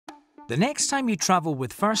The next time you travel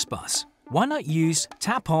with First Bus, why not use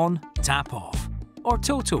Tap On, Tap Off, or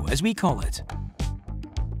TOTO as we call it.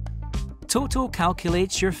 TOTO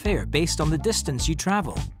calculates your fare based on the distance you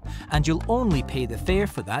travel, and you'll only pay the fare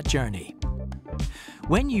for that journey.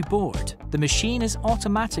 When you board, the machine is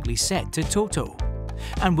automatically set to TOTO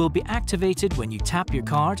and will be activated when you tap your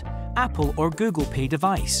card, Apple or Google Pay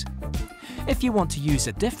device. If you want to use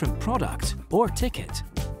a different product or ticket,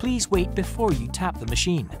 please wait before you tap the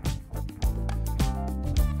machine.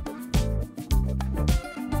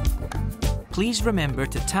 Please remember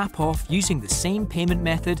to tap off using the same payment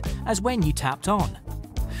method as when you tapped on.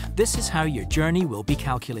 This is how your journey will be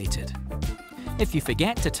calculated. If you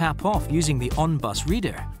forget to tap off using the on-bus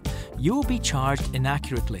reader, you will be charged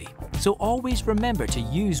inaccurately, so always remember to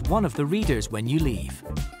use one of the readers when you leave.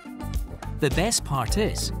 The best part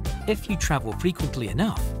is, if you travel frequently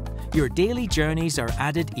enough, your daily journeys are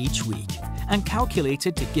added each week and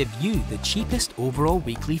calculated to give you the cheapest overall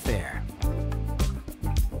weekly fare.